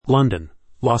London,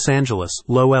 Los Angeles,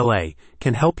 LA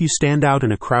can help you stand out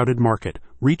in a crowded market,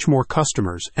 reach more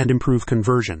customers, and improve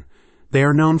conversion. They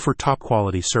are known for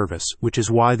top-quality service, which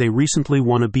is why they recently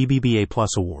won a BBBA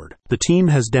Plus award. The team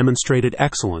has demonstrated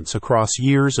excellence across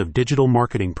years of digital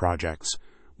marketing projects,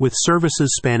 with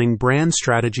services spanning brand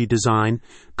strategy design,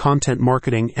 content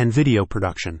marketing, and video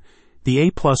production. The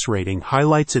A+ rating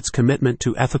highlights its commitment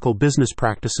to ethical business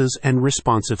practices and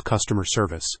responsive customer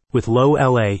service. With low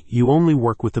LA, you only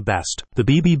work with the best. The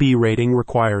BBB rating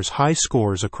requires high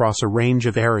scores across a range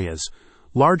of areas,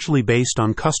 largely based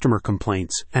on customer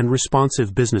complaints and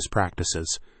responsive business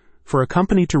practices. For a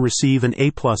company to receive an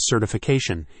A+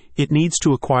 certification, it needs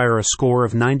to acquire a score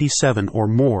of 97 or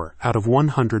more out of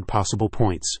 100 possible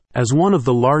points. As one of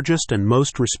the largest and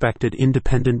most respected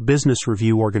independent business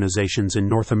review organizations in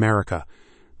North America,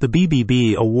 the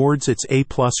BBB awards its A+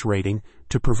 rating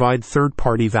to provide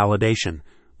third-party validation,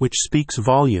 which speaks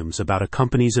volumes about a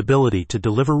company's ability to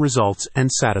deliver results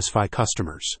and satisfy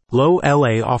customers. Low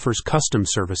LA offers custom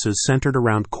services centered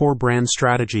around core brand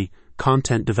strategy,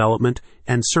 content development,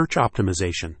 and search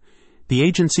optimization. The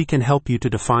agency can help you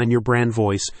to define your brand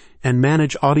voice and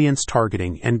manage audience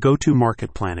targeting and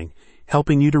go-to-market planning,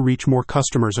 helping you to reach more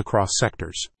customers across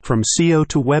sectors. From SEO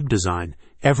to web design,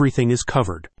 everything is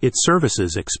covered. Its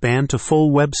services expand to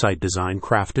full website design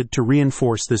crafted to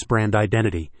reinforce this brand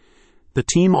identity. The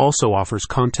team also offers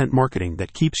content marketing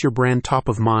that keeps your brand top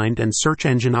of mind and search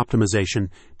engine optimization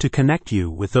to connect you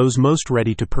with those most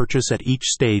ready to purchase at each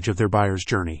stage of their buyer's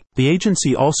journey. The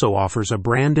agency also offers a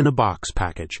brand-in-a-box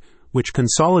package, which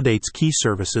consolidates key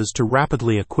services to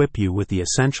rapidly equip you with the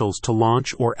essentials to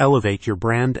launch or elevate your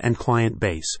brand and client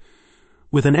base.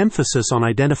 With an emphasis on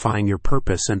identifying your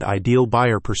purpose and ideal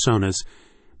buyer personas,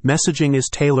 messaging is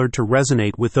tailored to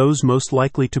resonate with those most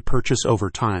likely to purchase over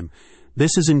time.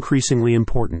 This is increasingly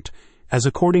important, as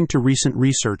according to recent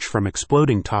research from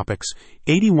Exploding Topics,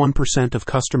 81% of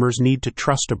customers need to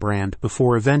trust a brand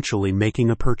before eventually making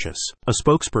a purchase. A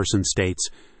spokesperson states,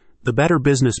 "The Better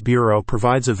Business Bureau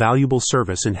provides a valuable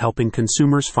service in helping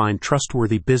consumers find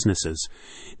trustworthy businesses.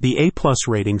 The A+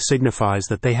 rating signifies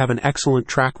that they have an excellent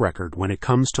track record when it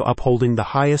comes to upholding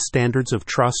the highest standards of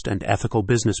trust and ethical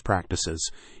business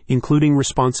practices, including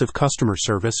responsive customer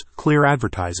service, clear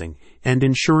advertising, and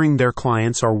ensuring their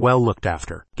clients are well looked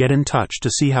after." Get in touch to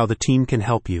see how the team can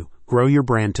help you grow your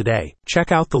brand today.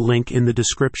 Check out the link in the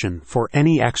description for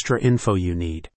any extra info you need.